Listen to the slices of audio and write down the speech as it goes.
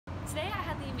Today I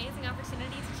had the amazing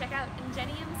opportunity to check out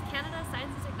Ingenium's Canada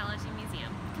Science and Technology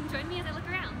Museum. Come join me as I look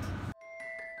around.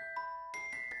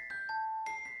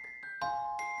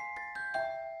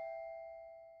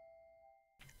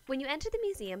 When you enter the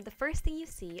museum, the first thing you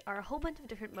see are a whole bunch of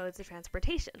different modes of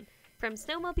transportation, from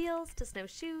snowmobiles to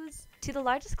snowshoes, to the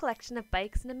largest collection of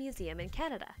bikes in a museum in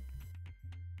Canada.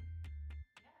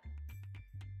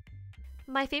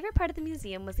 My favorite part of the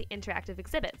museum was the interactive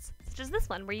exhibits, such as this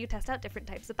one where you test out different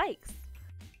types of bikes.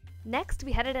 Next,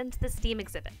 we headed into the steam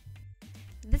exhibit.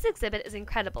 This exhibit is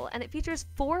incredible, and it features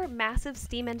 4 massive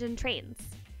steam engine trains.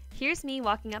 Here's me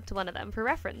walking up to one of them for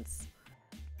reference.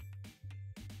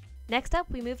 Next up,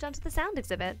 we moved on to the sound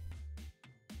exhibit.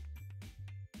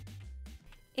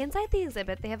 Inside the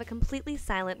exhibit, they have a completely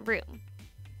silent room.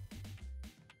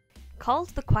 Called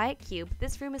the Quiet Cube,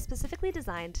 this room is specifically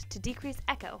designed to decrease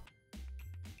echo.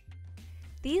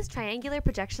 These triangular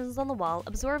projections on the wall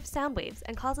absorb sound waves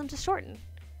and cause them to shorten.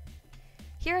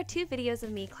 Here are 2 videos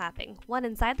of me clapping, one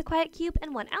inside the Quiet Cube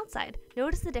and one outside.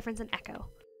 Notice the difference in echo.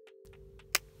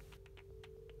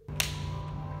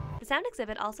 The sound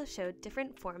exhibit also showed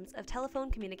different forms of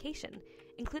telephone communication,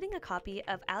 including a copy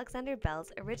of Alexander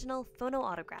Bell's original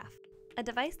phonoautograph, a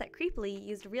device that creepily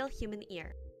used a real human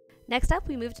ear. Next up,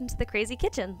 we moved into the crazy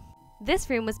kitchen.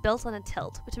 This room was built on a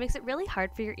tilt, which makes it really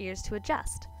hard for your ears to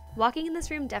adjust. Walking in this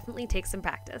room definitely takes some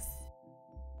practice.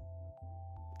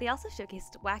 They also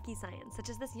showcased wacky science, such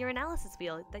as this urinalysis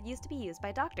wheel that used to be used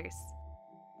by doctors.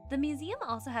 The museum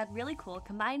also had really cool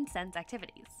combined sense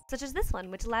activities, such as this one,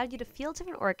 which allowed you to feel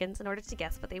different organs in order to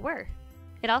guess what they were.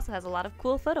 It also has a lot of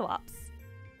cool photo ops.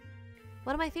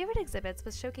 One of my favorite exhibits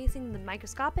was showcasing the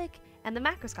microscopic and the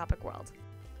macroscopic world.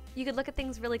 You could look at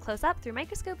things really close up through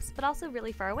microscopes, but also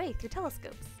really far away through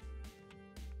telescopes.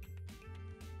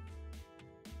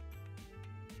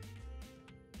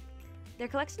 Their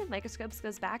collection of microscopes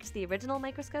goes back to the original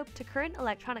microscope to current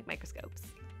electronic microscopes.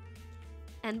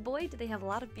 And boy, do they have a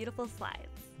lot of beautiful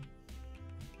slides.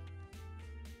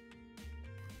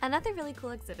 Another really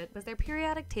cool exhibit was their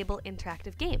periodic table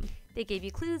interactive game. They gave you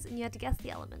clues and you had to guess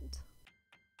the element.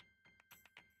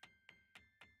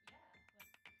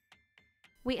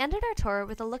 We ended our tour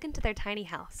with a look into their tiny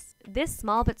house. This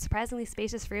small but surprisingly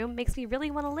spacious room makes me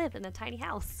really want to live in a tiny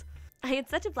house. I had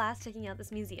such a blast checking out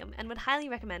this museum and would highly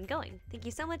recommend going. Thank you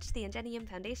so much to the Ingenium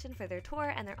Foundation for their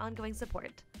tour and their ongoing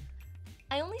support.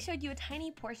 I only showed you a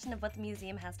tiny portion of what the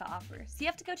museum has to offer, so you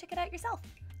have to go check it out yourself.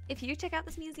 If you check out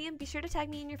this museum, be sure to tag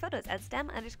me in your photos at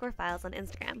STEM_files on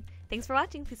Instagram. Thanks for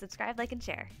watching, please subscribe, like, and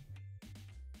share.